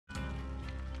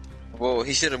Well,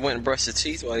 he should have went and brushed his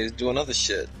teeth while he was doing other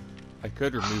shit. I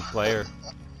could remove player.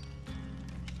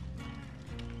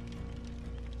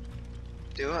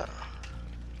 Do it.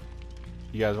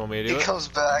 You guys want me to do it? He comes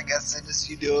back as soon as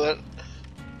you do it.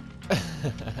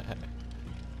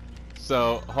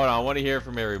 So, hold on, I want to hear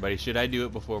from everybody. Should I do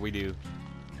it before we do?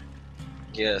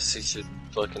 Yes, he should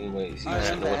fucking wait. He I'm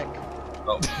should know back. what...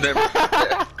 Oh, never.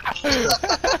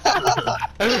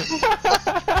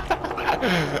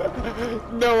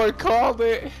 No one called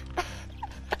it.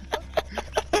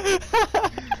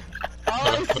 All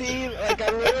I see, like, I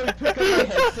literally pick up my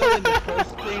headset and the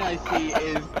first thing I see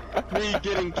is me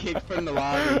getting kicked from the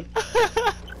lobby.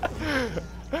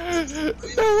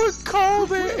 No one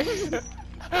called it.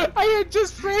 I had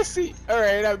just pressed it.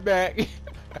 Alright, I'm back.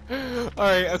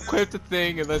 Alright, equip the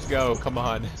thing and let's go. Come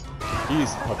on.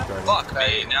 He's pup guarding. Fuck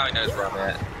me, now he knows where I'm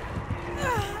at.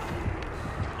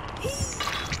 What's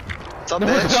up, No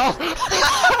bitch?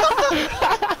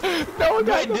 No one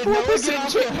got the Wait, did no one 4% get off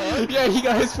the chance. hook? Yeah, he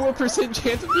got his 4%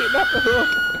 chance of getting off the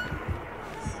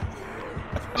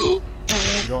hook.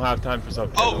 You don't have time for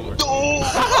something. Oh, no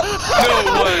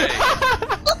way!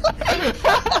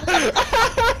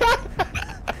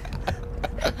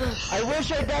 I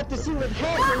wish I got to see what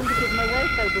happened because my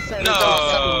Wi-Fi decided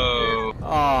No!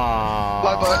 Aww.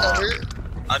 Bye-bye, Andrew.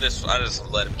 I just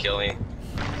let him kill me.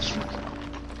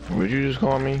 Would you just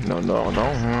call me? No, don't.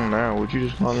 Now, would you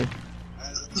just call me?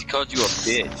 He called you a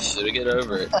bitch, so get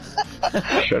over it.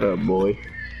 Shut up, boy.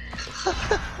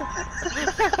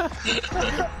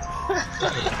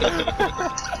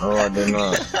 Oh, I did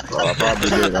not. Oh, I probably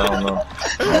did. I don't know.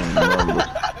 I don't remember.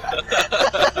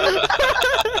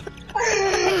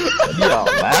 What y'all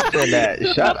laughing at?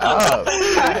 Shut up.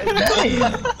 God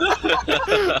damn.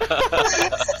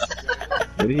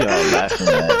 What are y'all laughing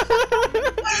at?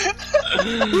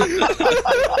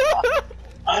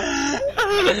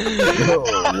 Yo,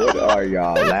 what are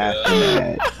y'all laughing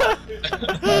at?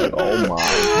 Like, oh my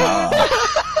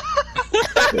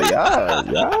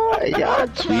god. Y'all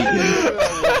tweaking.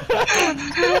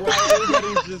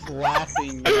 Everybody's just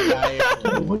laughing.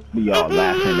 What are y'all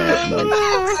laughing at? Like,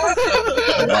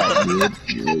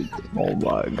 oh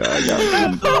my god, y'all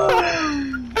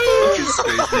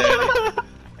tweaking.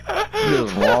 What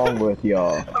is wrong with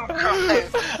y'all? I'm crying.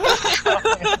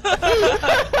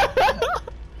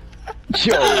 Yo,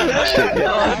 shit,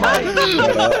 y'all might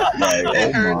shut up. Like,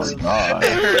 oh my god.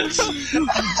 It hurts.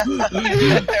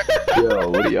 Yo,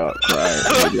 what are y'all crying?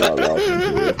 What are y'all laughing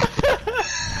for?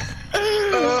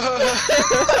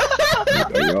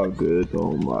 Are y'all good?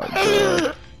 Oh my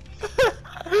god.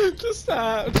 Just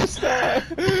stop. Just stop.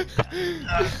 It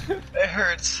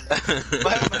hurts.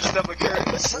 My stomach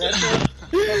hurts.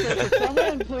 Can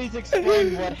someone please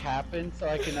explain what happened so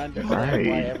I can understand why Right,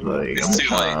 everyone... like, It's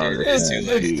too late, dude. It's too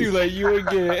late. It's too late. You would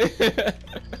get it.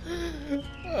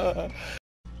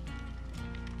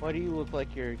 Why do you look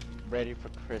like you're ready for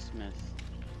Christmas?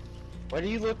 Why do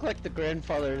you look like the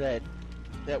grandfather that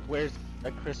wears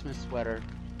a Christmas sweater?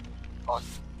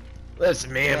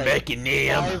 Listen, man, Right. back in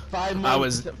Nam. 5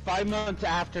 months, 5 months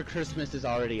after Christmas is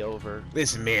already over.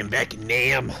 Listen, man, back in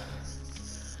Nam.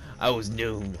 I was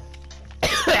noon.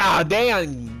 Ah,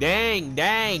 dang.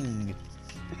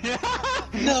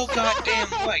 No goddamn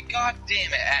way. God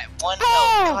damn it. At one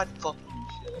health. God fucking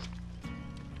shit.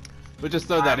 But just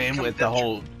throw that I'm in with the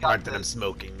whole part that I'm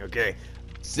smoking, okay?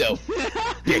 So,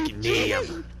 back in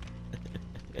Nam.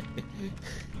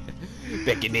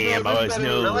 Back in Nam, I was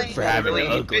known for having the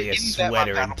ugliest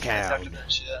sweater in town.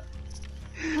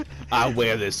 I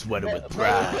wear this sweater with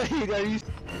pride.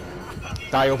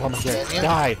 Die, Obamacare.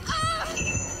 Die.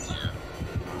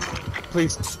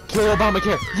 Please, kill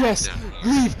Obamacare. Yes.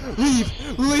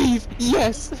 Leave.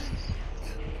 Yes.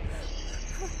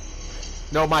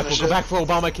 No, Michael, go back for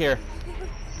Obamacare.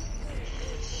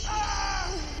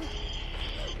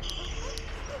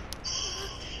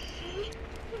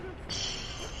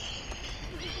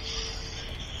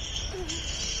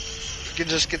 You can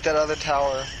just get that other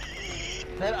tower.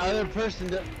 That other person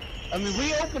that... I mean,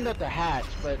 we opened up the hatch,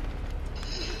 but...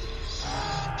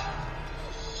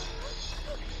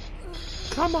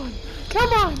 Come on. I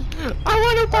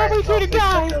want Obamacare to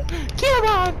die. Come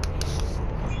on.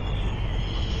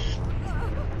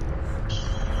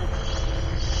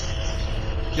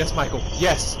 Yes, Michael.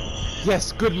 Yes.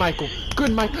 Good Michael.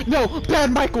 No,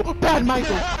 bad Michael. Bad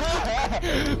Michael,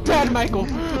 turn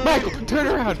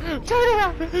around.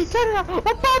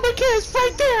 Obamacare is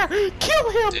right there. Kill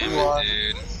him. Damn it,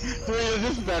 dude.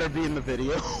 This better be in the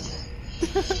video.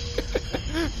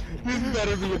 This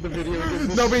better be in the video.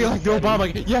 Nobody like the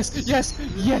Obamacare.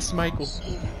 Yes, Michael.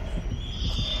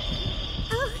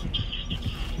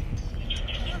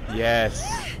 Yes.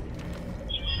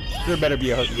 There better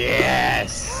be a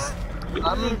yes.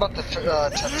 I'm about to turn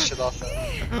this shit off.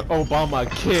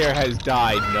 Obamacare has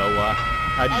died, Noah.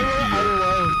 How do you feel?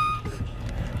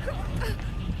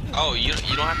 Oh, you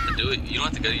don't have to do it. You don't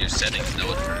have to go to your settings.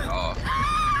 No, turn it off.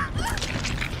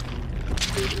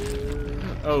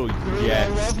 Oh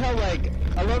yes.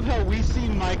 I love how we see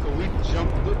Michael. We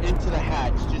jump into the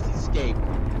hatch, just escape,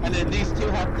 and then these two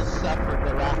have to suffer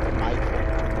the wrath of Michael.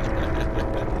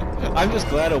 I'm just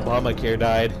glad Obamacare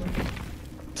died.